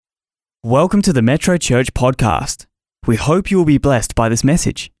Welcome to the Metro Church podcast. We hope you will be blessed by this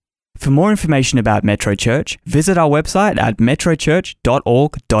message. For more information about Metro Church, visit our website at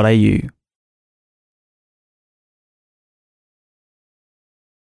metrochurch.org.au.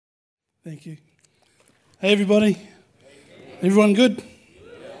 Thank you. Hey everybody. Everyone good?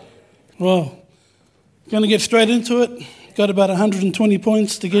 Well, going to get straight into it. Got about 120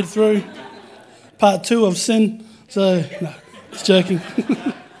 points to get through. Part 2 of sin. So, no, just joking.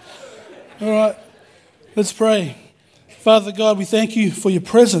 All right, let's pray. Father God, we thank you for your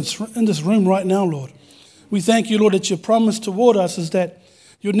presence in this room right now, Lord. We thank you, Lord, that your promise toward us is that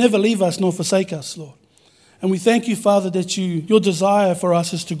you'll never leave us nor forsake us, Lord. And we thank you, Father, that your desire for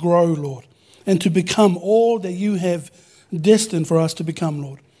us is to grow, Lord, and to become all that you have destined for us to become,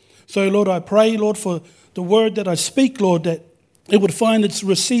 Lord. So, Lord, I pray, Lord, for the word that I speak, Lord, that it would find its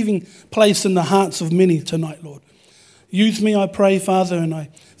receiving place in the hearts of many tonight, Lord. Use me, I pray, Father, and I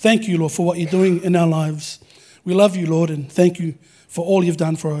thank you, Lord, for what you're doing in our lives. We love you, Lord, and thank you for all you've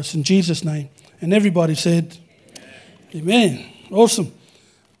done for us. In Jesus' name. And everybody said, Amen. Awesome.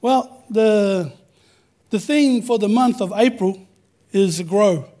 Well, the theme for the month of April is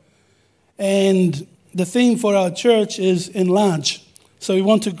grow. And the theme for our church is enlarge. So we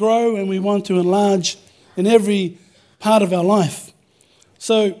want to grow and we want to enlarge in every part of our life.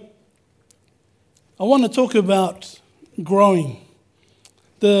 So I want to talk about growing.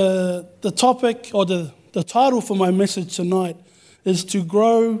 The topic or the title for my message tonight is to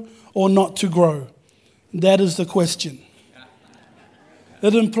grow or not to grow. That is the question.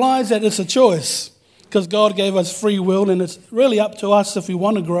 It implies that it's a choice because God gave us free will and it's really up to us if we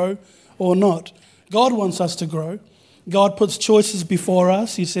want to grow or not. God wants us to grow. God puts choices before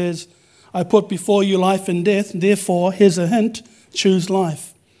us. He says, I put before you life and death. Therefore, here's a hint, choose life.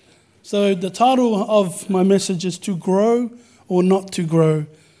 So the title of my message is to grow or not to grow.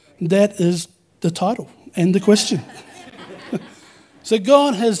 That is the title and the question. So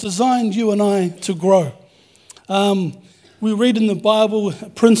God has designed you and I to grow. We read in the Bible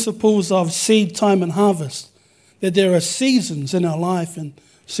principles of seed time and harvest, that there are seasons in our life and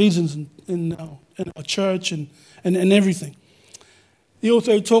seasons in our church and everything. He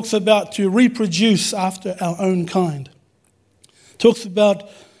also talks about to reproduce after our own kind. Talks about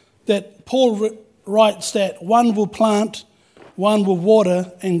that Paul writes that one will plant, one will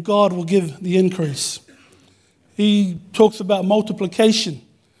water, and God will give the increase. He talks about multiplication.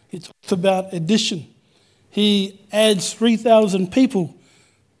 He talks about addition. He adds 3,000 people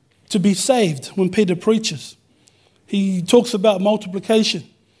to be saved when Peter preaches. He talks about multiplication.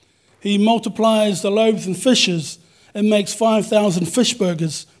 He multiplies the loaves and fishes and makes 5,000 fish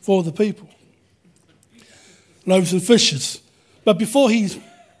burgers for the people. Loaves and fishes. But before he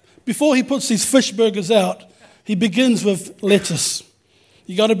puts these fish burgers out, he begins with lettuce.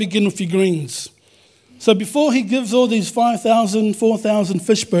 You got to begin with your greens. So before he gives all these 5,000, 4,000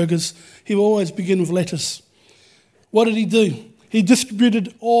 fish burgers, he will always begin with lettuce. What did he do? He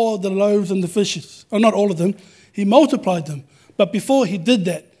distributed all the loaves and the fishes. Or not all of them. He multiplied them. But before he did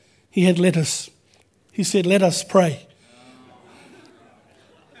that, he had lettuce. He said, let us pray.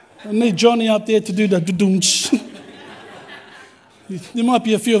 I need Johnny up there to do the do-doom-ch. There might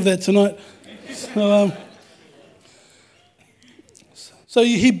be a few of that tonight. So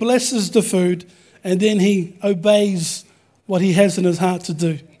he blesses the food and then he obeys what he has in his heart to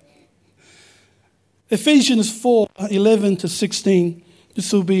do. Ephesians 4:11 to 16.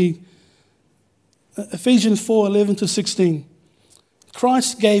 This will be Ephesians 4:11 to 16.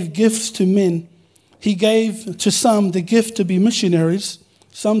 Christ gave gifts to men. He gave to some the gift to be missionaries,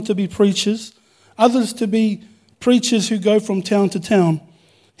 some to be preachers, others to be preachers who go from town to town.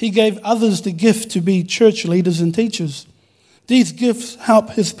 He gave others the gift to be church leaders and teachers. These gifts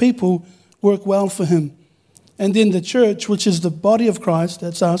help his people work well for him. And then the church, which is the body of Christ,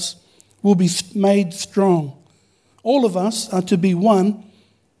 that's us, will be made strong. All of us are to be one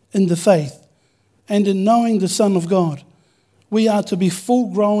in the faith and in knowing the Son of God. We are to be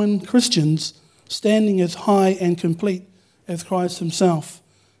full-grown Christians, standing as high and complete as Christ himself.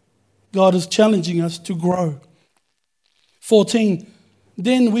 God is challenging us to grow. 14,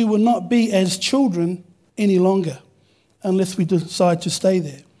 then we will not be as children any longer unless we decide to stay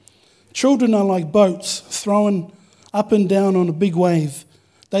there. Children are like boats thrown up and down on a big wave.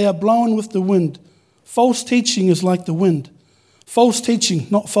 They are blown with the wind. False teaching is like the wind. False teaching,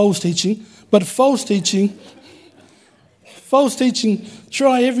 not false teaching, but false teaching. False teaching,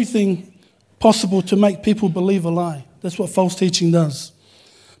 try everything possible to make people believe a lie. That's what false teaching does.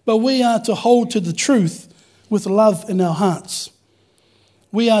 But we are to hold to the truth with love in our hearts.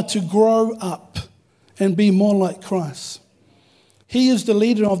 We are to grow up and be more like Christ. He is the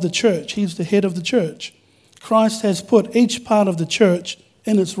leader of the church. He's the head of the church. Christ has put each part of the church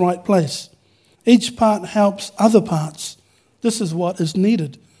in its right place. Each part helps other parts. This is what is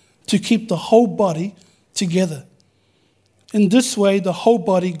needed to keep the whole body together. In this way, the whole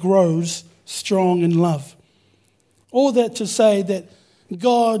body grows strong in love. All that to say that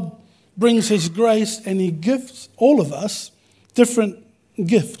God brings His grace and He gives all of us different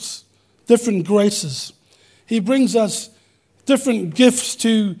gifts, different graces. He brings us different gifts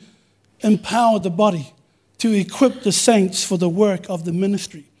to empower the body, to equip the saints for the work of the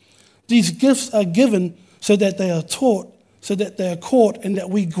ministry. These gifts are given so that they are taught, so that they are caught, and that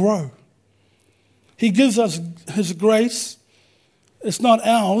we grow. He gives us His grace. It's not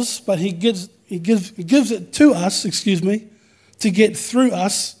ours, but He gives it to us, to get through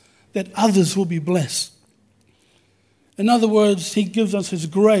us that others will be blessed. In other words, He gives us His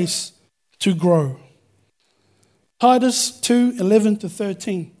grace to grow. Titus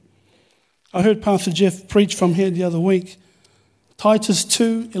 2:11-13. I heard Pastor Jeff preach from here the other week. Titus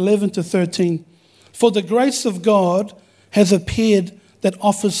 2:11-13. For the grace of God has appeared that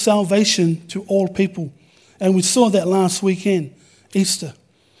offers salvation to all people. And we saw that last weekend, Easter.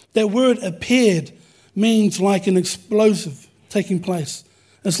 That word appeared means like an explosive taking place.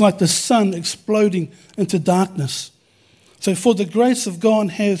 It's like the sun exploding into darkness. So for the grace of God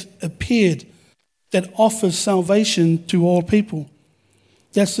has appeared that offers salvation to all people.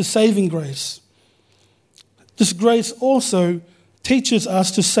 That's the saving grace. This grace also teaches us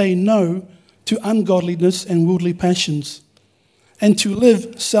to say no to ungodliness and worldly passions, and to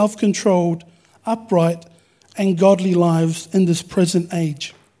live self-controlled, upright, and godly lives in this present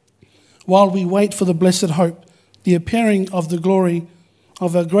age, while we wait for the blessed hope, the appearing of the glory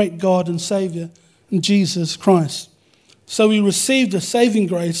of our great God and Saviour, Jesus Christ. So we receive the saving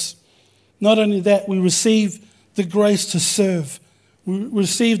grace. Not only that, we receive the grace to serve. We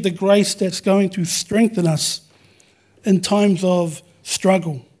receive the grace that's going to strengthen us in times of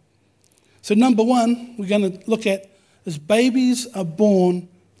struggle. So number one, we're going to look at is babies are born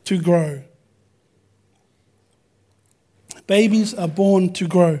to grow. Babies are born to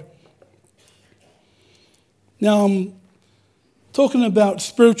grow. Now, I'm talking about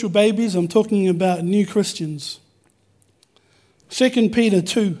spiritual babies. I'm talking about new Christians. 2 Peter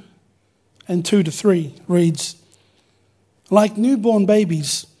 2:2-3 reads, like newborn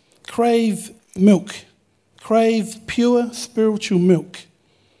babies, crave milk, crave pure spiritual milk,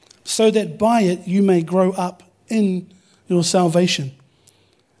 so that by it you may grow up in your salvation,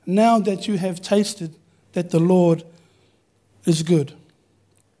 now that you have tasted that the Lord is good.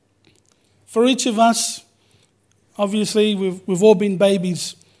 For each of us, obviously, we've all been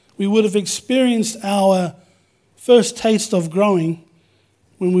babies. We would have experienced our first taste of growing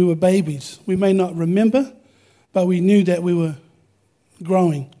when we were babies. We may not remember, but we knew that we were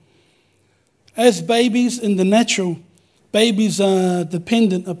growing. As babies in the natural, babies are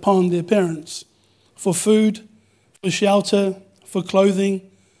dependent upon their parents for food, for shelter, for clothing,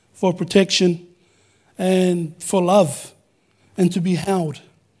 for protection, and for love, and to be held.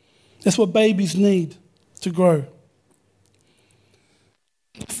 That's what babies need to grow.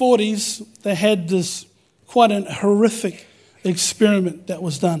 In the 40s, they had this quite a horrific experiment that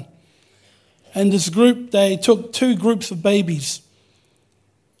was done. And this group, they took two groups of babies.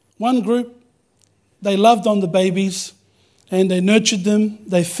 One group, they loved on the babies, and they nurtured them,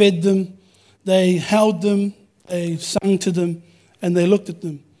 they fed them, they held them, they sang to them, and they looked at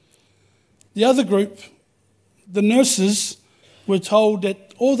them. The other group, the nurses, were told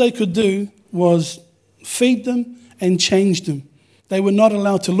that all they could do was feed them and change them. They were not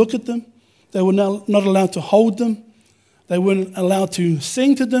allowed to look at them. They were not allowed to hold them. They weren't allowed to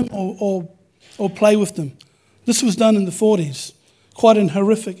sing to them or play with them. This was done in the 40s. Quite an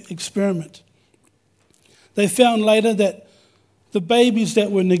horrific experiment. They found later that the babies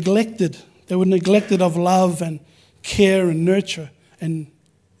that were neglected, they were neglected of love and care and nurture and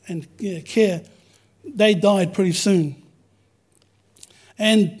care, they died pretty soon.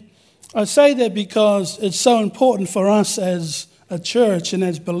 And I say that because it's so important for us as a church and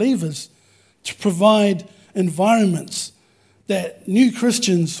as believers to provide environments that new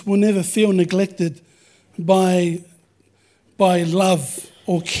Christians will never feel neglected by love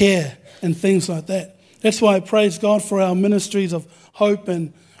or care and things like that. That's why I praise God for our ministries of hope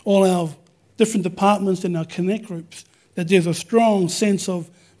and all our different departments and our connect groups, that there's a strong sense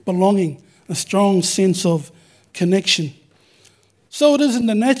of belonging, a strong sense of connection. So it is in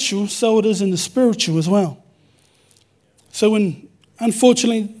the natural, so it is in the spiritual as well. So when,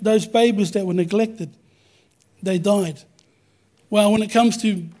 unfortunately, those babies that were neglected, they died. Well, when it comes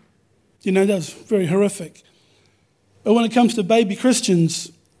to, that was very horrific. But when it comes to baby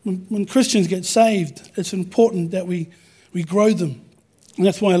Christians, when Christians get saved, it's important that we grow them. And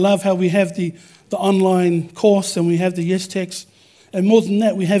that's why I love how we have the online course and we have the Yes Text. And more than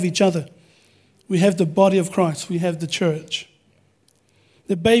that, we have each other. We have the body of Christ. We have the church.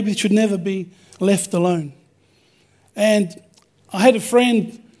 The baby should never be left alone. And I had a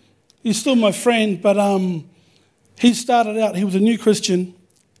friend, he's still my friend, but he started out, he was a new Christian,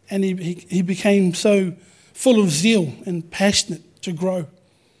 and he became so full of zeal and passionate to grow.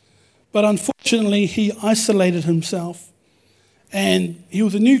 But unfortunately, he isolated himself. And he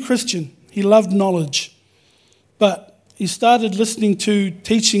was a new Christian. He loved knowledge. But he started listening to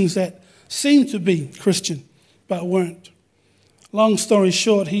teachings that seemed to be Christian, but weren't. Long story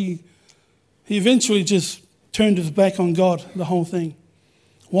short, he eventually just turned his back on God, the whole thing.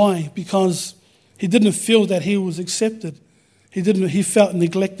 Why? Because he didn't feel that he was accepted. He felt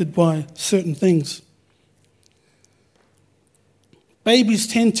neglected by certain things. Babies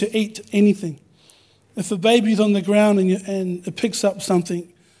tend to eat anything. If a baby's on the ground and it picks up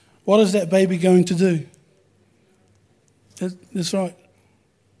something, what is that baby going to do? That's right.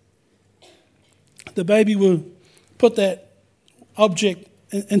 The baby will put that object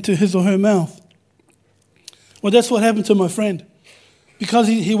into his or her mouth. Well, that's what happened to my friend. Because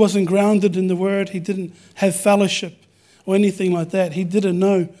he wasn't grounded in the Word, he didn't have fellowship or anything like that. He didn't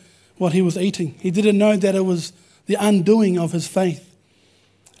know what he was eating. He didn't know that it was the undoing of his faith.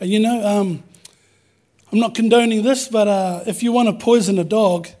 And I'm not condoning this, but if you want to poison a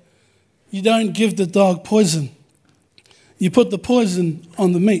dog, you don't give the dog poison. You put the poison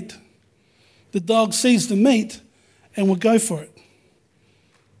on the meat. The dog sees the meat and will go for it.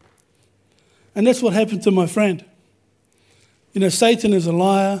 And that's what happened to my friend. Satan is a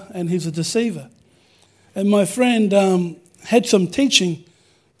liar and he's a deceiver. And my friend had some teaching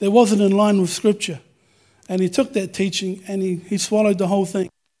that wasn't in line with Scripture. And he took that teaching and he swallowed the whole thing.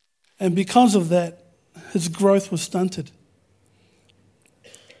 And because of that, his growth was stunted.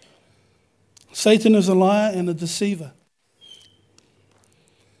 Satan is a liar and a deceiver.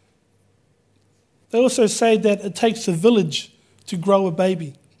 They also say that it takes a village to grow a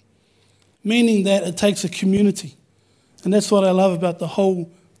baby, meaning that it takes a community. And that's what I love about the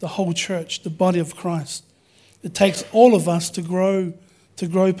whole church, the body of Christ. It takes all of us to grow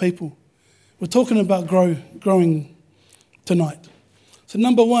people. We're talking about growing tonight. So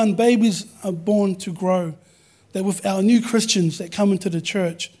number one, babies are born to grow. That with our new Christians that come into the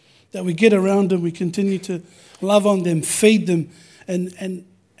church, that we get around them, we continue to love on them, feed them, and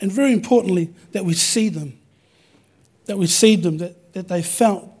very importantly, that we see them. That we see them, that they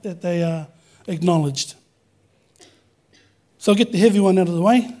felt, that they are acknowledged. So I'll get the heavy one out of the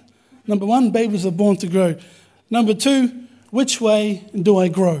way. Number one, babies are born to grow. Number two, which way do I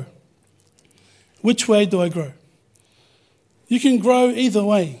grow? Which way do I grow? You can grow either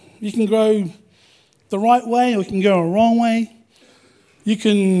way. You can grow the right way or you can go a wrong way. You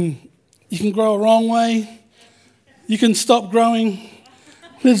can grow a wrong way. You can stop growing.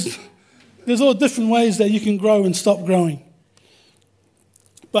 There's all different ways that you can grow and stop growing.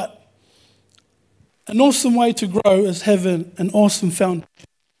 But an awesome way to grow is have an awesome foundation.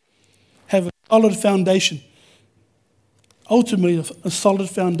 Have a solid foundation. Ultimately, a solid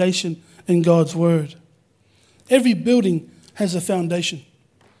foundation in God's Word. Every building has a foundation.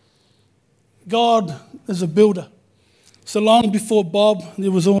 God is a builder. So long before Bob,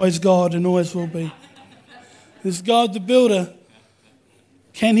 there was always God and always will be. Is God the builder?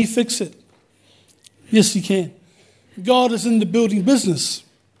 Can he fix it? Yes, he can. God is in the building business.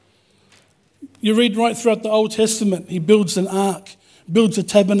 You read right throughout the Old Testament, he builds an ark, builds a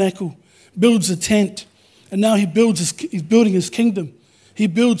tabernacle, builds a tent, and now he's building his kingdom. He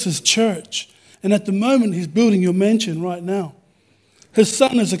builds his church. And at the moment, he's building your mansion right now. His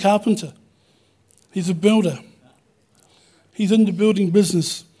son is a carpenter. He's a builder. He's in the building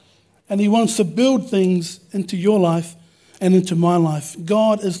business. And he wants to build things into your life and into my life.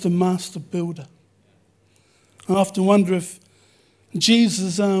 God is the master builder. I often wonder if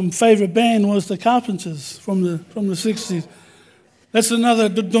Jesus' favorite band was the Carpenters from the 60s. That's another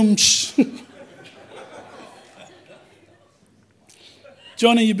dum-sh.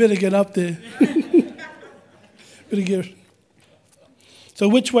 Johnny, you better get up there. So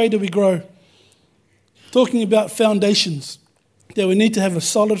which way do we grow? Talking about foundations, that we need to have a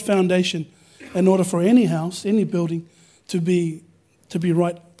solid foundation in order for any house, any building, to be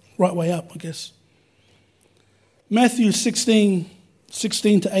right way up, I guess. Matthew 16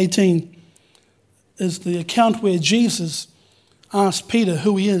 to 18 is the account where Jesus asked Peter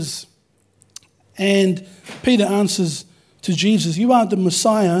who he is. And Peter answers to Jesus, "You are the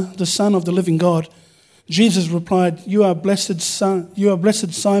Messiah, the Son of the living God." Jesus replied, "You are blessed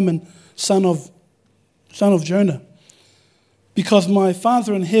Simon, son of Jonah, because my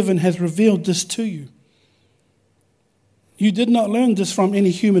Father in heaven has revealed this to you. You did not learn this from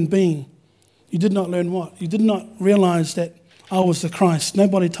any human being." You did not learn what? You did not realize that I was the Christ.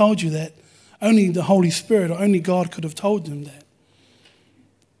 Nobody told you that. Only the Holy Spirit or only God could have told them that.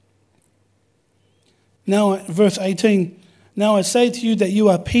 Now, verse 18, "Now I say to you that you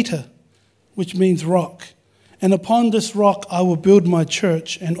are Peter," which means rock, "and upon this rock I will build my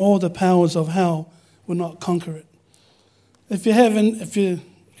church, and all the powers of hell will not conquer it." If you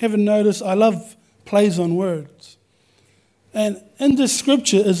haven't noticed, I love plays on words. And in this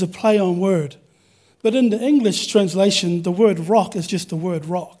scripture is a play on word. But in the English translation, the word rock is just the word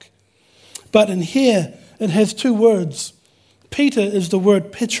rock. But in here, it has two words. Peter is the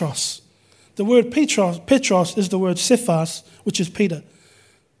word Petros. The word Petros is the word Cephas, which is Peter.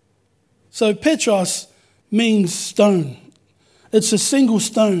 So Petros means stone. It's a single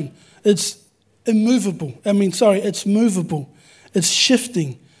stone. It's immovable. It's movable. It's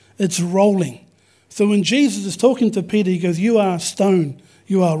shifting. It's rolling. So when Jesus is talking to Peter, he goes, "You are stone.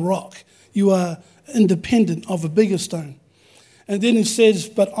 You are rock. You are independent of a bigger stone." And then he says,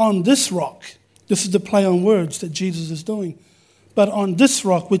 "But on this rock," this is the play on words that Jesus is doing, "but on this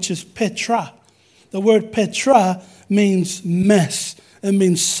rock," which is Petra. The word Petra means mass. It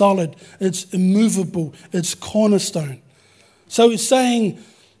means solid. It's immovable. It's cornerstone. So he's saying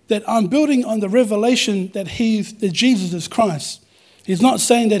that I'm building on the revelation that Jesus is Christ. He's not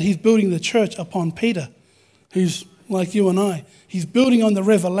saying that he's building the church upon Peter, who's like you and I. He's building on the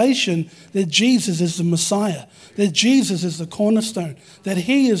revelation that Jesus is the Messiah, that Jesus is the cornerstone, that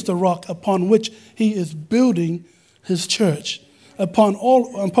he is the rock upon which he is building his church,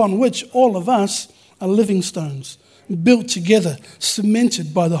 upon which all of us are living stones, built together,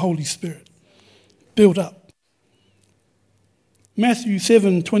 cemented by the Holy Spirit, built up. Matthew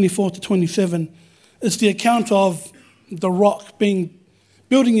 7:24-27 is the account of the rock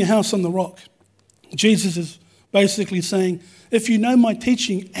building your house on the rock. Jesus is basically saying, if you know my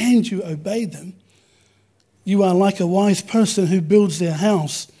teaching and you obey them, you are like a wise person who builds their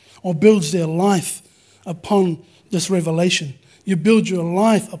house or builds their life upon this revelation. You build your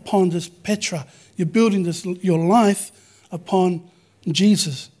life upon this Petra. You're building your life upon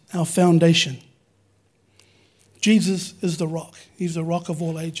Jesus, our foundation. Jesus is the rock. He's the rock of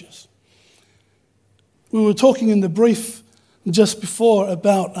all ages. We were talking in the brief just before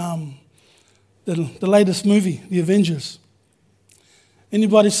about the latest movie, The Avengers.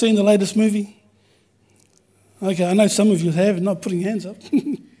 Anybody seen the latest movie? Okay, I know some of you have, not putting hands up.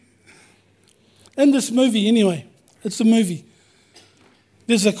 In this movie, anyway, it's a movie.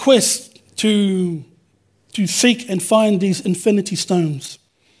 There's a quest to seek and find these infinity stones.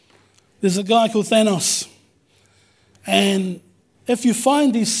 There's a guy called Thanos. And if you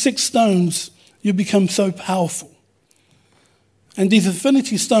find these 6 stones, you become so powerful. And these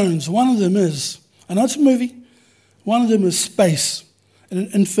infinity stones, one of them is, I know it's a movie, one of them is space, an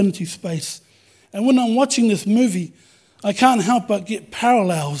infinity space. And when I'm watching this movie, I can't help but get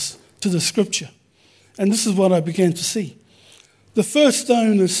parallels to the scripture. And this is what I began to see. The first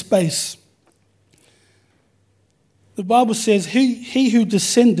stone is space. The Bible says, he who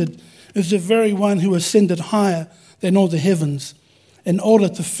descended is the very one who ascended higher than all the heavens in order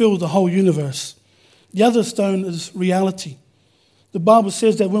to fill the whole universe. The other stone is reality. The Bible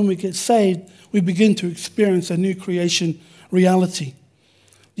says that when we get saved, we begin to experience a new creation reality.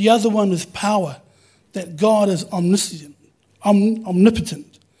 The other one is power, that God is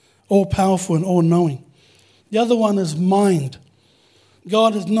omnipotent, all-powerful and all-knowing. The other one is mind.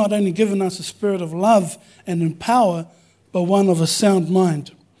 God has not only given us a spirit of love and in power, but one of a sound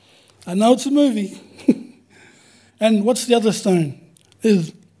mind. I know it's a movie. And what's the other stone?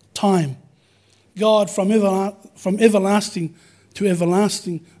 Is time. God from everlasting to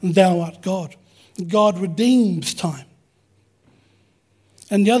everlasting, thou art God. God redeems time.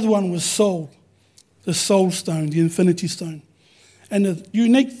 And the other one was soul, the soul stone, the infinity stone. And the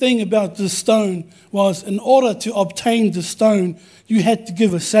unique thing about this stone was in order to obtain the stone, you had to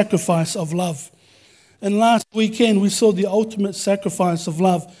give a sacrifice of love. And last weekend we saw the ultimate sacrifice of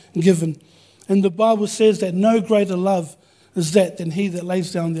love given. And the Bible says that no greater love is that than he that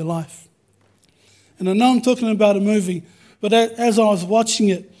lays down their life. And I know I'm talking about a movie, but as I was watching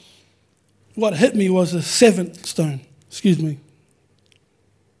it, what hit me was the seventh stone.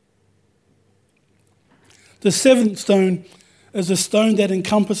 The seventh stone is a stone that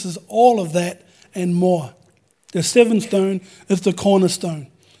encompasses all of that and more. The seventh stone is the cornerstone.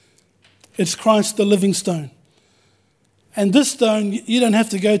 It's Christ, the living stone. And this stone, you don't have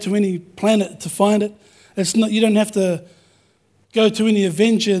to go to any planet to find it. It's not. You don't have to go to any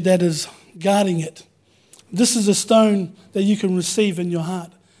avenger that is guarding it. This is a stone that you can receive in your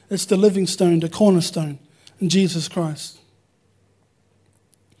heart. It's the living stone, the cornerstone, in Jesus Christ.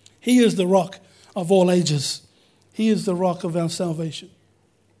 He is the rock of all ages. He is the rock of our salvation.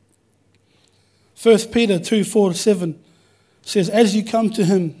 1 Peter 2:4-7 says, as you come to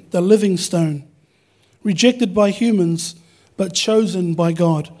him, the living stone, rejected by humans, but chosen by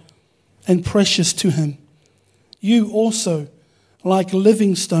God, and precious to him, you also, like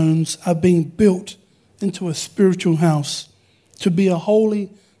living stones, are being built into a spiritual house to be a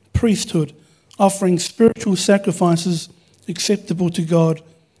holy priesthood, offering spiritual sacrifices acceptable to God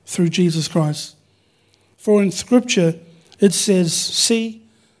through Jesus Christ. For in Scripture it says, see,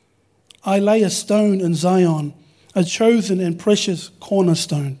 I lay a stone in Zion, a chosen and precious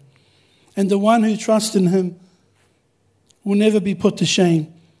cornerstone, and the one who trusts in him will never be put to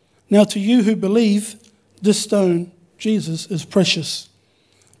shame. Now to you who believe, this stone, Jesus, is precious.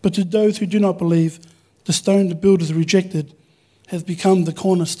 But to those who do not believe, the stone the builders rejected has become the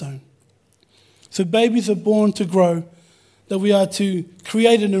cornerstone. So babies are born to grow, that we are to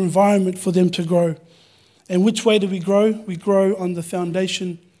create an environment for them to grow. And which way do we grow? We grow on the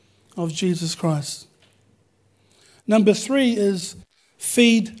foundation of Jesus Christ. Number 3 is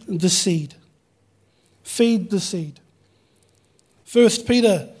feed the seed. Feed the seed. 1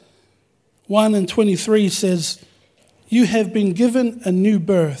 Peter 1:23 says, you have been given a new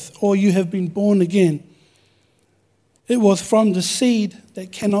birth, or you have been born again. It was from the seed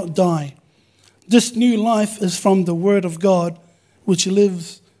that cannot die. This new life is from the Word of God, which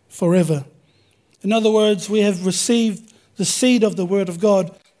lives forever. In other words, we have received the seed of the Word of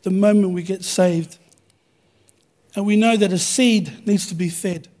God the moment we get saved. And we know that a seed needs to be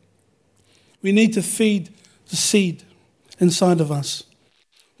fed. We need to feed the seed inside of us.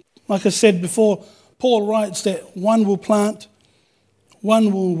 Like I said before, Paul writes that one will plant,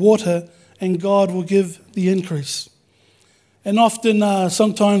 one will water, and God will give the increase. And often,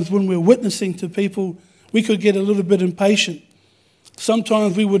 sometimes when we're witnessing to people, we could get a little bit impatient.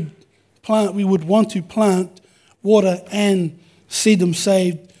 Sometimes we would want to plant, water, and see them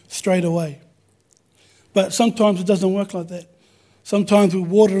saved straight away. But sometimes it doesn't work like that. Sometimes we're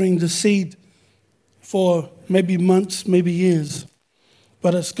watering the seed for maybe months, maybe years.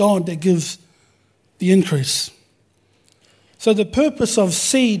 But it's God that gives the increase. So the purpose of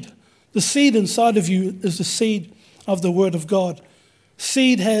seed, the seed inside of you is the seed of the Word of God.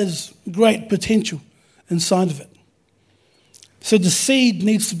 Seed has great potential inside of it. So the seed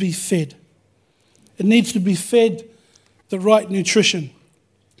needs to be fed. It needs to be fed the right nutrition.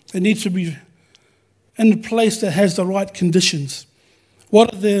 It needs to be in a place that has the right conditions.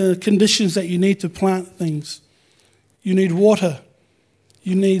 What are the conditions that you need to plant things? You need water,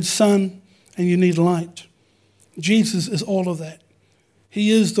 you need sun, and you need light. Jesus is all of that. He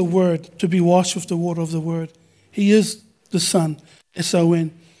is the Word, to be washed with the water of the Word. He is the Son,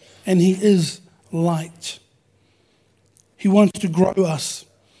 S-O-N, and He is light. He wants to grow us.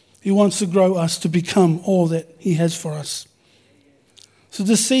 He wants to grow us to become all that He has for us. So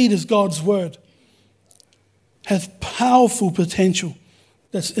the seed is God's Word. Has powerful potential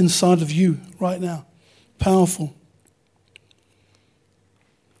that's inside of you right now. Powerful.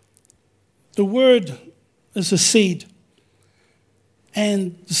 The Word is a seed.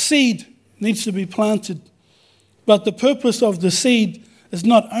 And the seed needs to be planted. But the purpose of the seed is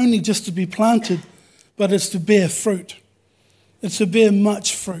not only just to be planted, but it's to bear fruit. It's to bear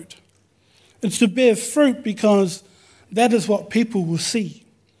much fruit. It's to bear fruit because that is what people will see.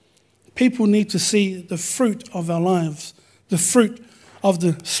 People need to see the fruit of our lives, the fruit of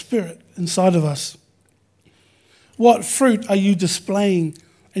the Spirit inside of us. What fruit are you displaying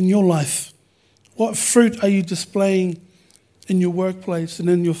in your life? What fruit are you displaying in your workplace and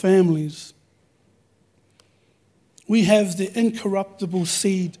in your families? We have the incorruptible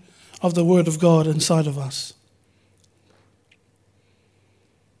seed of the Word of God inside of us.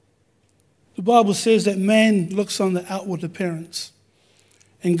 The Bible says that man looks on the outward appearance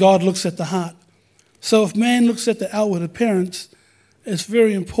and God looks at the heart. So if man looks at the outward appearance, it's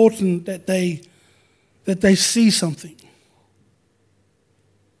very important that they see something.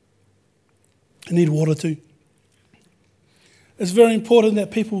 I need water too. It's very important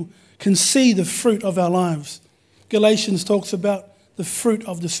that people can see the fruit of our lives. Galatians talks about the fruit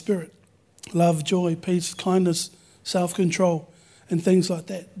of the Spirit. Love, joy, peace, kindness, self-control, and things like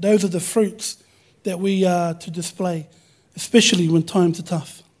that. Those are the fruits that we are to display, especially when times are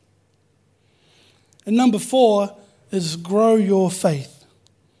tough. And number 4 is grow your faith.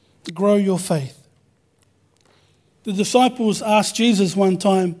 Grow your faith. The disciples asked Jesus one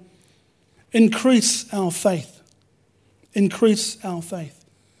time, increase our faith. Increase our faith.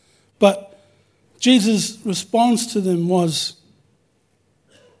 But Jesus' response to them was,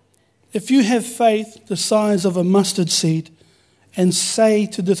 if you have faith the size of a mustard seed and say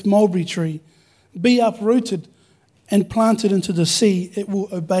to this mulberry tree, be uprooted and planted into the sea, it will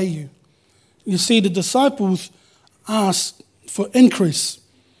obey you. You see, the disciples asked for increase.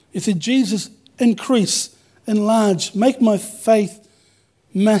 He said, Jesus, increase, enlarge, make my faith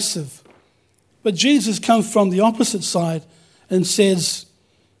massive. But Jesus comes from the opposite side and says,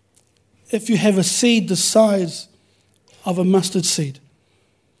 if you have a seed the size of a mustard seed.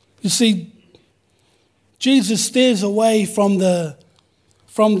 You see, Jesus steers away from the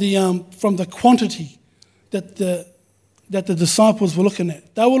quantity that the disciples were looking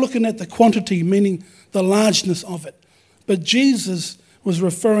at. They were looking at the quantity, meaning the largeness of it. But Jesus was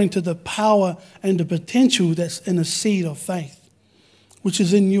referring to the power and the potential that's in a seed of faith, which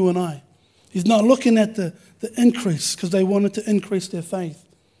is in you and I. He's not looking at the increase because they wanted to increase their faith.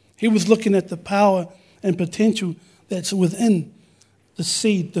 He was looking at the power and potential that's within the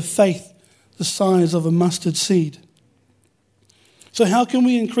seed, the faith, the size of a mustard seed. So how can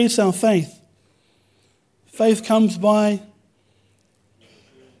we increase our faith? Faith comes by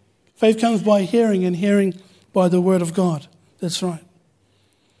hearing, and hearing by the word of God. That's right.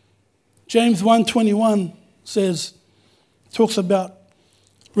 James 1:21 talks about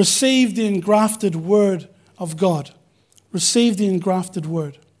receive the engrafted word of God. Receive the engrafted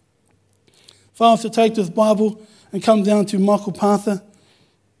word. If I was to take this Bible and come down to Michael Partha,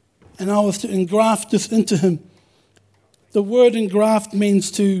 and I was to engraft this into him, the word engraft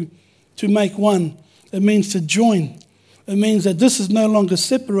means to make one. It means to join. It means that this is no longer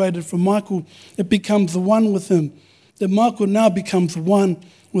separated from Michael. It becomes the one with him. That Michael now becomes one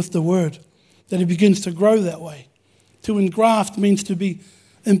with the word. That he begins to grow that way. To engraft means to be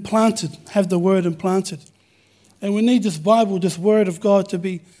implanted, have the word implanted. And we need this Bible, this word of God, to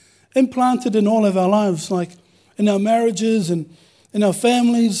be implanted in all of our lives, like in our marriages and in our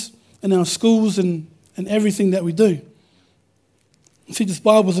families, in our schools and everything that we do. See, this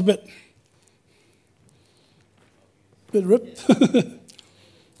Bible's a bit ripped.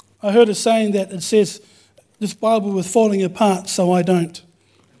 I heard a saying that it says, this Bible was falling apart, so I don't.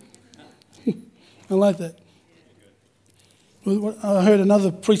 I like that. I heard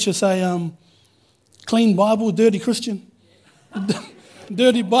another preacher say, clean Bible, dirty Christian.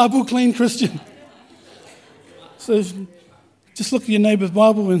 Dirty Bible, clean Christian. So just look at your neighbour's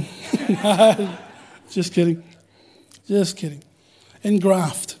Bible and... Just kidding. Just kidding.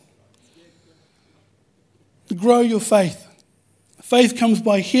 Engraft. Grow your faith. Faith comes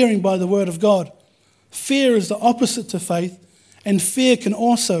by hearing by the word of God. Fear is the opposite to faith, and fear can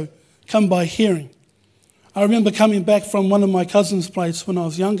also come by hearing. I remember coming back from one of my cousin's place when I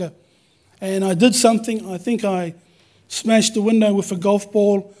was younger, and I did something. I think I smashed the window with a golf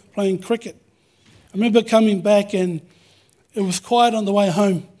ball playing cricket. I remember coming back, and it was quiet on the way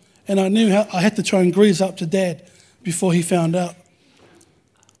home, and I knew I had to try and grease up to Dad before he found out.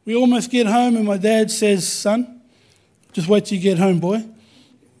 We almost get home, and my dad says, son, just wait till you get home, boy.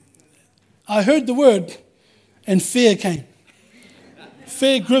 I heard the word, and fear came.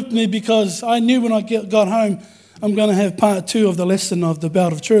 Fear gripped me because I knew when I got home, I'm going to have part 2 of the lesson of the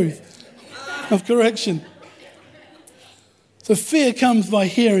belt of truth, of correction. So fear comes by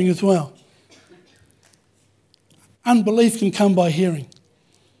hearing as well. Unbelief can come by hearing.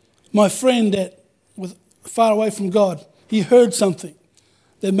 My friend that was far away from God, he heard something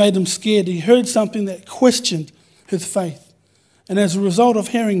that made him scared. He heard something that questioned his faith. And as a result of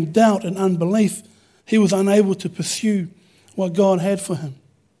hearing doubt and unbelief, he was unable to pursue what God had for him.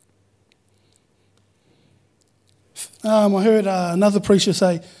 I heard another preacher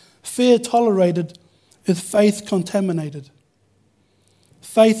say, fear tolerated is faith contaminated.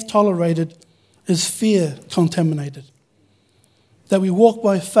 Faith tolerated is fear contaminated. That we walk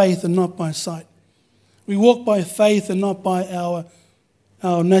by faith and not by sight. We walk by faith and not by our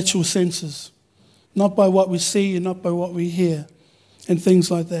natural senses. Not by what we see and not by what we hear and things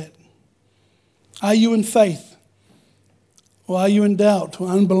like that. Are you in faith? Or are you in doubt or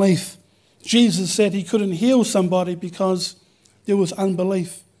unbelief? Jesus said he couldn't heal somebody because there was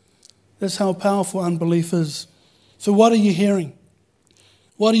unbelief. That's how powerful unbelief is. So what are you hearing?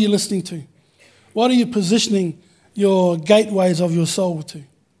 What are you listening to? What are you positioning your gateways of your soul to?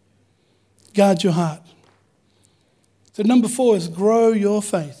 Guard your heart. So number 4 is grow your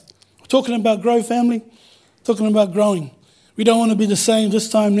faith. We're talking about grow, family. Talking about growing. We don't want to be the same this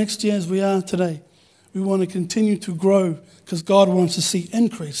time next year as we are today. We want to continue to grow because God wants to see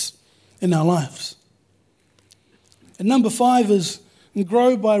increase in our lives. And number 5 is and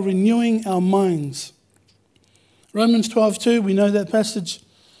grow by renewing our minds. Romans 12:2, we know that passage.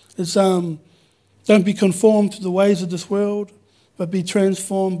 It's don't be conformed to the ways of this world, but be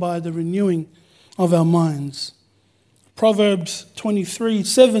transformed by the renewing of our minds. Proverbs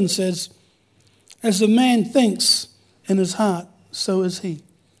 23:7 says, as a man thinks in his heart, so is he.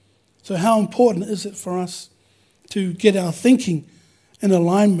 So how important is it for us to get our thinking in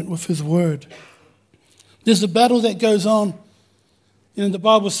alignment with his word? There's a battle that goes on. The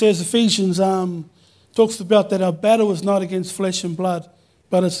Bible says, Ephesians talks about that our battle is not against flesh and blood,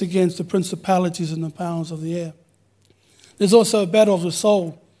 but it's against the principalities and the powers of the air. There's also a battle of the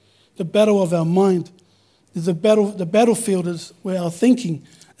soul, the battle of our mind. There's a battle. The battlefield is where our thinking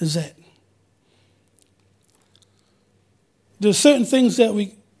is at. There's certain things that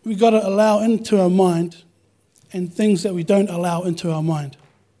we got to allow into our mind and things that we don't allow into our mind.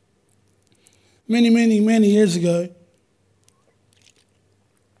 Many, many, many years ago,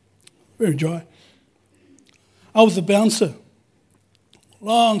 very dry, I was a bouncer.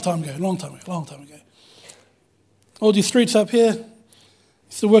 Long time ago. All these streets up here,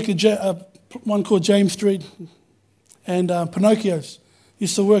 used to work at one called James Street and Pinocchio's.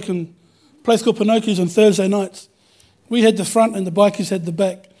 Used to work in a place called Pinocchio's on Thursday nights. We had the front and the bikies had the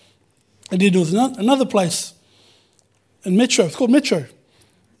back. And then there was another place in Metro. It's called Metro,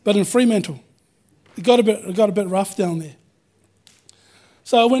 but in Fremantle. It got a bit rough down there.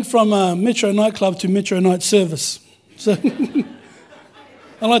 So I went from Metro nightclub to Metro night service. So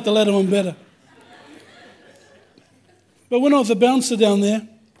I like the latter one better. But when I was a bouncer down there,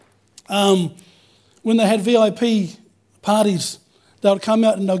 when they had VIP parties, they would come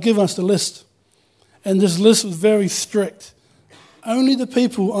out and they'll give us the list. And this list was very strict. Only the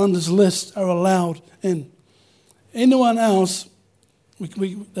people on this list are allowed in. Anyone else,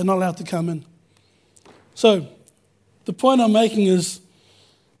 they're not allowed to come in. So the point I'm making is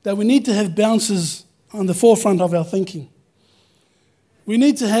that we need to have bouncers on the forefront of our thinking. We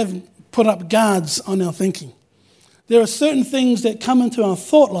need to have put up guards on our thinking. There are certain things that come into our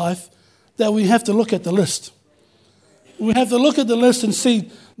thought life that we have to look at the list. We have to look at the list and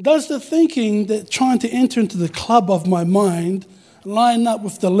see, does the thinking that trying to enter into the club of my mind line up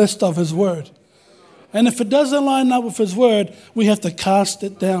with the list of his word? And if it doesn't line up with his word, we have to cast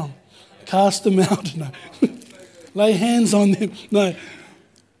it down. Cast them out. No. Lay hands on them. No.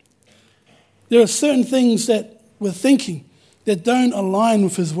 There are certain things that we're thinking that don't align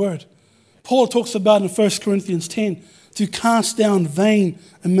with his word. Paul talks about in 1 Corinthians 10 to cast down vain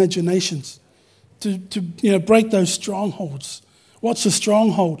imaginations, to break those strongholds. What's a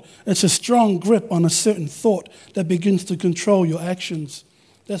stronghold? It's a strong grip on a certain thought that begins to control your actions.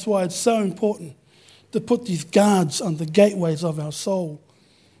 That's why it's so important to put these guards on the gateways of our soul,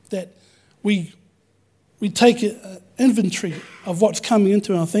 that we take an inventory of what's coming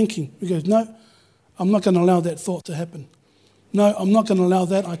into our thinking. We go, no, I'm not going to allow that thought to happen. No, I'm not going to allow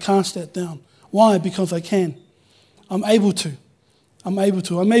that. I cast that down. Why? Because I can. I'm able to. I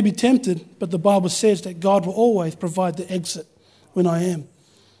may be tempted, but the Bible says that God will always provide the exit when I am.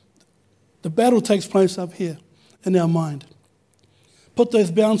 The battle takes place up here in our mind. Put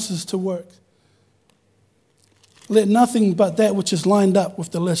those bouncers to work. Let nothing but that which is lined up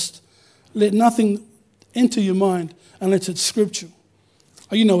with the list. Let nothing enter your mind unless it's scriptural.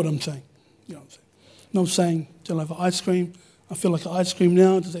 Oh, you know what I'm saying. You know what I'm saying. No, I'm saying, do I have ice cream? I feel like an ice cream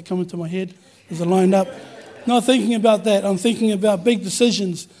now. Does that come into my head? Is it lined up? Not thinking about that. I'm thinking about big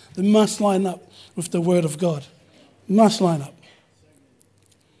decisions that must line up with the Word of God. Must line up.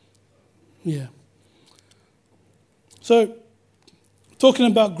 Yeah. So, talking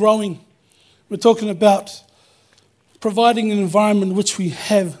about growing, we're talking about providing an environment which we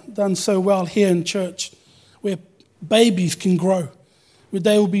have done so well here in church, where babies can grow, where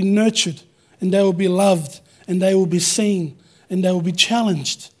they will be nurtured, and they will be loved, and they will be seen, and they will be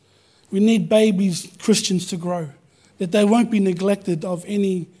challenged. We need babies, Christians, to grow, that they won't be neglected of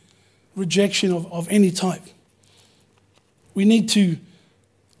any rejection of any type. We need to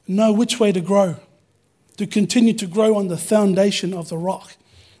know which way to grow, to continue to grow on the foundation of the rock.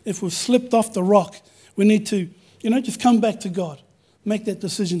 If we've slipped off the rock, we need to, just come back to God. Make that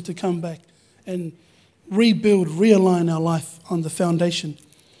decision to come back and rebuild, realign our life on the foundation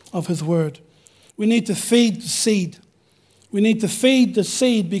of His Word. We need to feed the seed. We need to feed the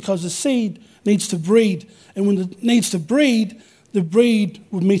seed because the seed needs to breed. And when it needs to breed, the breed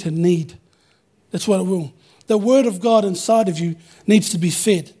will meet a need. That's what it will. The Word of God inside of you needs to be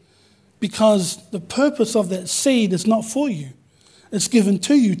fed because the purpose of that seed is not for you. It's given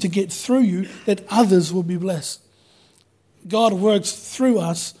to you to get through you that others will be blessed. God works through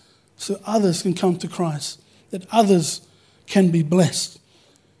us so others can come to Christ, that others can be blessed.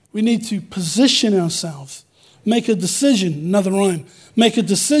 We need to position ourselves, make a decision, another rhyme, make a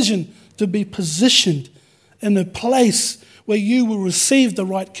decision to be positioned in a place where you will receive the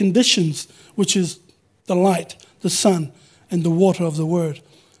right conditions, which is the light, the sun, and the water of the Word.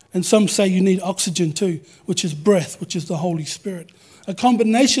 And some say you need oxygen too, which is breath, which is the Holy Spirit. A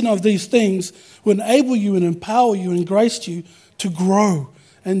combination of these things will enable you and empower you and grace you to grow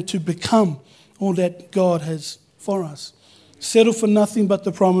and to become all that God has for us. Settle for nothing but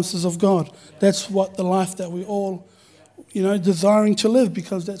the promises of God. That's what the life that we all, desiring to live,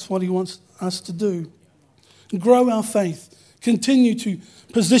 because that's what He wants us to do. Grow our faith. Continue to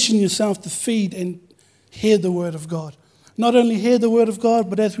position yourself to feed and hear the Word of God. Not only hear the Word of God,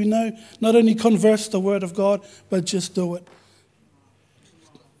 but as we know, not only converse the Word of God, but just do it.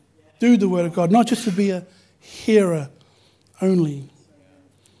 Do the Word of God, not just to be a hearer only.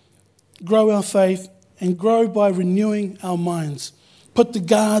 Grow our faith and grow by renewing our minds. Put the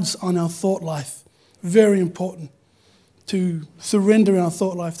guards on our thought life. Very important to surrender our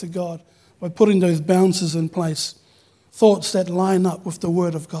thought life to God by putting those bounces in place. Thoughts that line up with the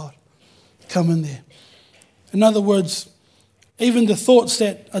Word of God come in there. In other words, even the thoughts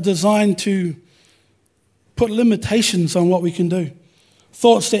that are designed to put limitations on what we can do.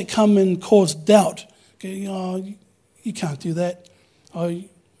 Thoughts that come and cause doubt. You can't do that.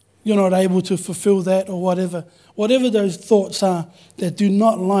 You're not able to fulfill that, or whatever. Whatever those thoughts are that do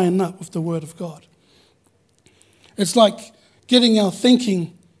not line up with the Word of God. It's like getting our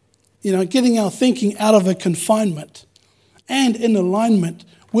thinking out of a confinement and in alignment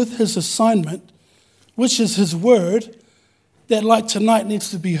with His assignment, which is His Word, that like tonight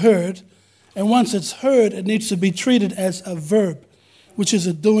needs to be heard. And once it's heard, it needs to be treated as a verb, which is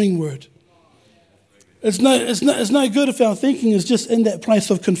a doing word. It's no good if our thinking is just in that place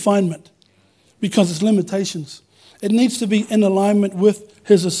of confinement because it's limitations. It needs to be in alignment with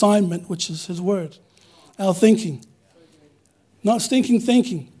His assignment, which is His Word. Our thinking. Not stinking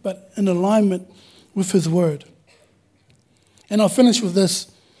thinking, but in alignment with His Word. And I'll finish with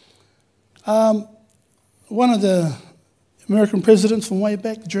this. One of the American presidents from way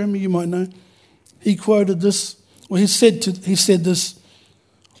back, Jeremy, you might know, he quoted this, he said this,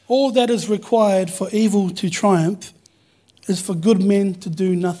 all that is required for evil to triumph is for good men to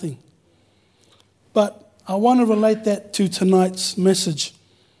do nothing. But I want to relate that to tonight's message.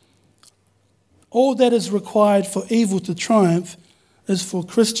 All that is required for evil to triumph is for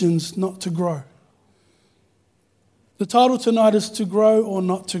Christians not to grow. The title tonight is To Grow or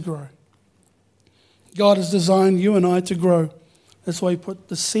Not to Grow. God has designed you and I to grow. That's why He put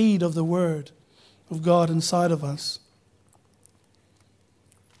the seed of the Word of God inside of us.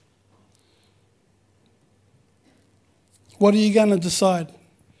 What are you going to decide?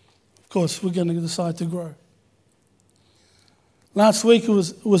 Of course, we're going to decide to grow. Last week it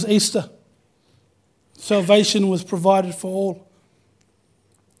was Easter. Salvation was provided for all.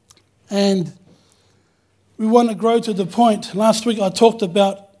 And we want to grow to the point. Last week I talked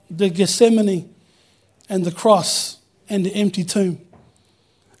about the Gethsemane and the cross and the empty tomb.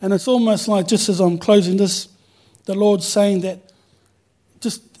 And it's almost like, just as I'm closing this, the Lord's saying that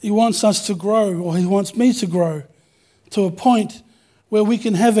He wants us to grow, or He wants me to grow, to a point where we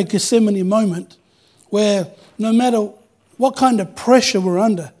can have a Gethsemane moment where no matter what kind of pressure we're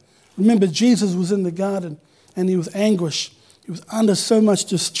under. Remember, Jesus was in the garden and He was anguished. He was under so much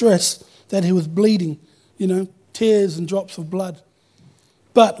distress that He was bleeding, tears and drops of blood.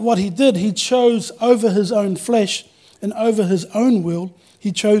 But what He did, He chose over His own flesh and over His own will,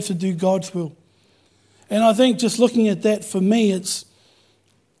 He chose to do God's will. And I think just looking at that, for me, it's,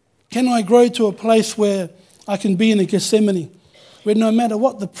 can I grow to a place where I can be in a Gethsemane, where no matter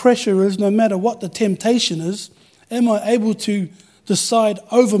what the pressure is, no matter what the temptation is, am I able to decide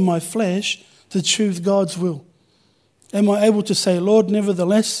over my flesh to choose God's will? Am I able to say, Lord,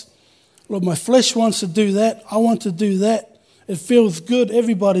 nevertheless, Lord, my flesh wants to do that, I want to do that, it feels good,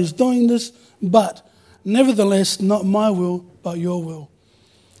 everybody's doing this, but nevertheless, not my will, but your will.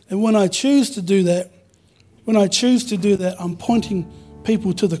 And when I choose to do that, I'm pointing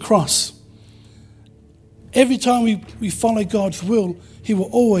people to the cross. Every time we follow God's will, He will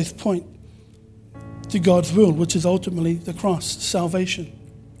always point to God's will, which is ultimately the cross, salvation.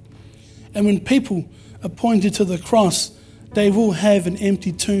 And when people are pointed to the cross, they will have an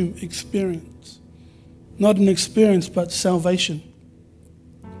empty tomb experience. Not an experience, but salvation.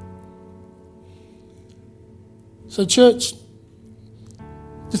 So church,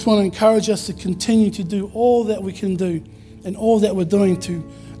 just want to encourage us to continue to do all that we can do and all that we're doing to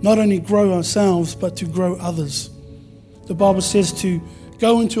not only grow ourselves, but to grow others. The Bible says to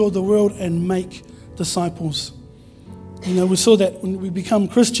go into all the world and make disciples. You know, we saw that when we become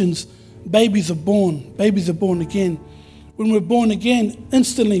Christians, babies are born again. When we're born again,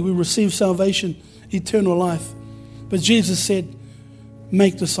 instantly we receive salvation, eternal life. But Jesus said,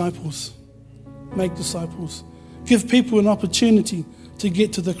 make disciples. Make disciples. Give people an opportunity to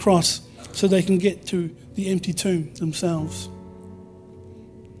get to the cross so they can get to the empty tomb themselves.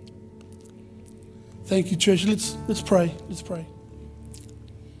 Thank you, church. Let's pray. Let's pray.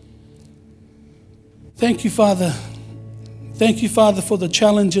 Thank you, Father. Thank you, Father, for the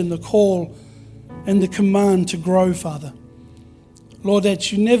challenge and the call and the command to grow, Father. Lord,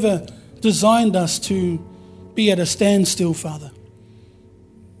 that you never designed us to be at a standstill, Father,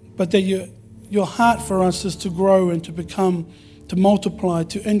 but that your heart for us is to grow and to become, to multiply,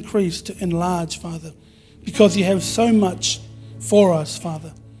 to increase, to enlarge, Father, because you have so much for us,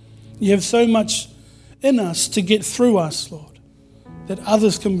 Father. You have so much in us to get through us, Lord, that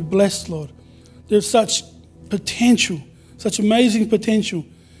others can be blessed, Lord. There's such potential, such amazing potential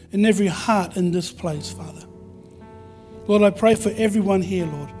in every heart in this place, Father. Lord, I pray for everyone here,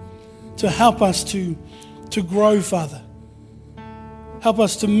 Lord, to help us to grow, Father. Help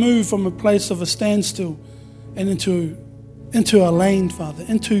us to move from a place of a standstill and into our lane, Father,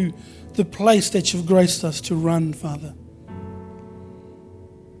 into the place that you've graced us to run, Father.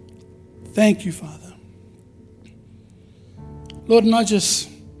 Thank you, Father. Lord, and I just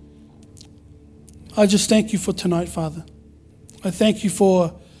thank you for tonight, Father. I thank you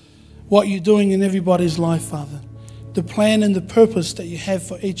for what you're doing in everybody's life, Father. The plan and the purpose that you have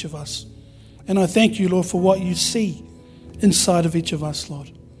for each of us. And I thank you, Lord, for what you see inside of each of us,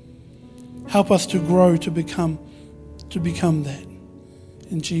 Lord. Help us to grow, to become that.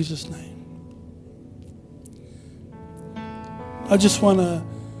 In Jesus' name. I just want to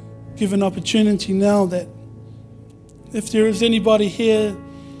give an opportunity now that if there is anybody here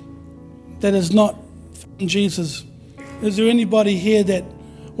that is not found Jesus, is there anybody here that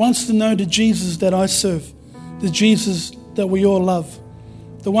wants to know the Jesus that I serve, the Jesus that we all love,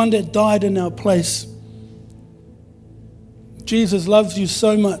 the one that died in our place? Jesus loves you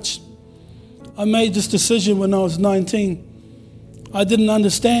so much. I made this decision when I was 19. I didn't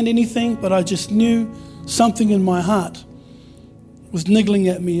understand anything, but I just knew something in my heart was niggling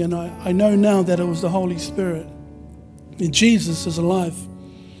at me, and I know now that it was the Holy Spirit. And Jesus is alive.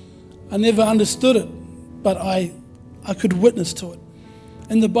 I never understood it, but I could witness to it.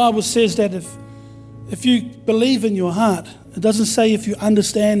 And the Bible says that if you believe in your heart, it doesn't say if you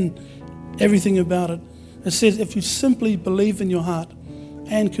understand everything about it. It says if you simply believe in your heart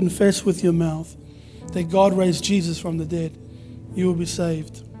and confess with your mouth that God raised Jesus from the dead, you will be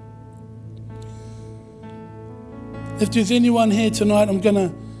saved. If there's anyone here tonight, I'm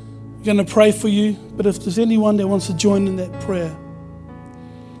gonna pray for you. But if there's anyone that wants to join in that prayer,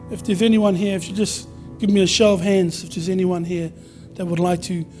 if there's anyone here, if you just give me a show of hands, if there's anyone here that would like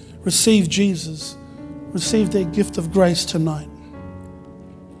to receive Jesus, receive that gift of grace tonight.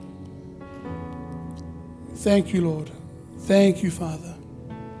 Thank you, Lord. Thank you, Father.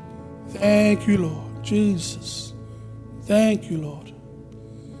 Thank you, Lord. Jesus. Thank you, Lord.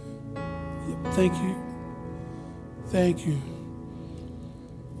 Thank you. Thank you.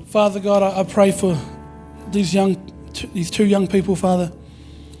 Father God, I pray for these two young people, Father.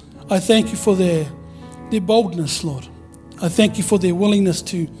 I thank you for their boldness, Lord. I thank you for their willingness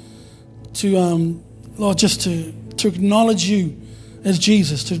to Lord, just to acknowledge you as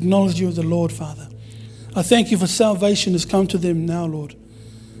Jesus, to acknowledge you as the Lord, Father. I thank you for salvation has come to them now, Lord.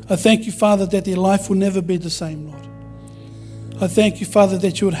 I thank you, Father, that their life will never be the same, Lord. I thank you, Father,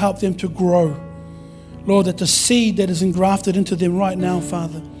 that you would help them to grow. Lord, that the seed that is engrafted into them right now,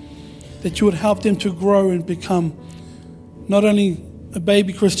 Father, that you would help them to grow and become not only a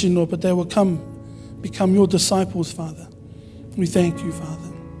baby Christian, Lord, but they will become your disciples, Father. We thank you, Father.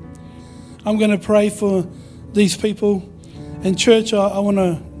 I'm going to pray for these people. And church, I want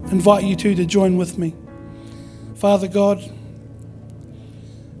to invite you to join with me. Father God,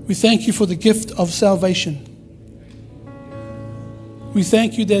 we thank you for the gift of salvation. We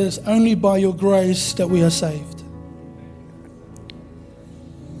thank you that it's only by your grace that we are saved.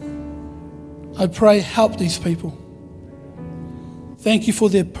 I pray, help these people. Thank you for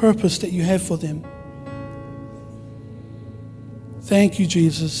their purpose that you have for them. Thank you,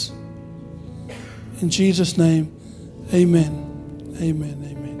 Jesus. In Jesus' name, amen. Amen.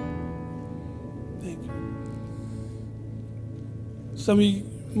 Amen. Thank you. Some of you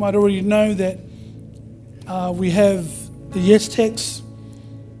might already know that we have the yes text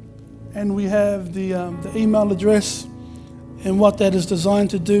and we have the email address. And what that is designed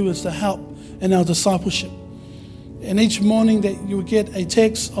to do is to help in our discipleship. And each morning that you will get a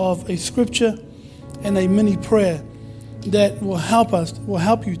text of a scripture and a mini prayer that will help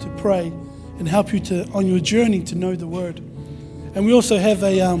you to pray and help you to on your journey to know the Word. And we also have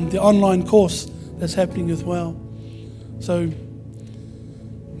the online course that's happening as well. So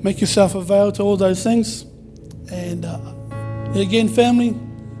make yourself available to all those things. And again, family,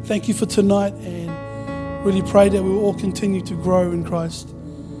 thank you for tonight, and really pray that we will all continue to grow in Christ.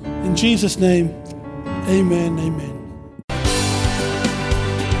 In Jesus' name, amen, amen.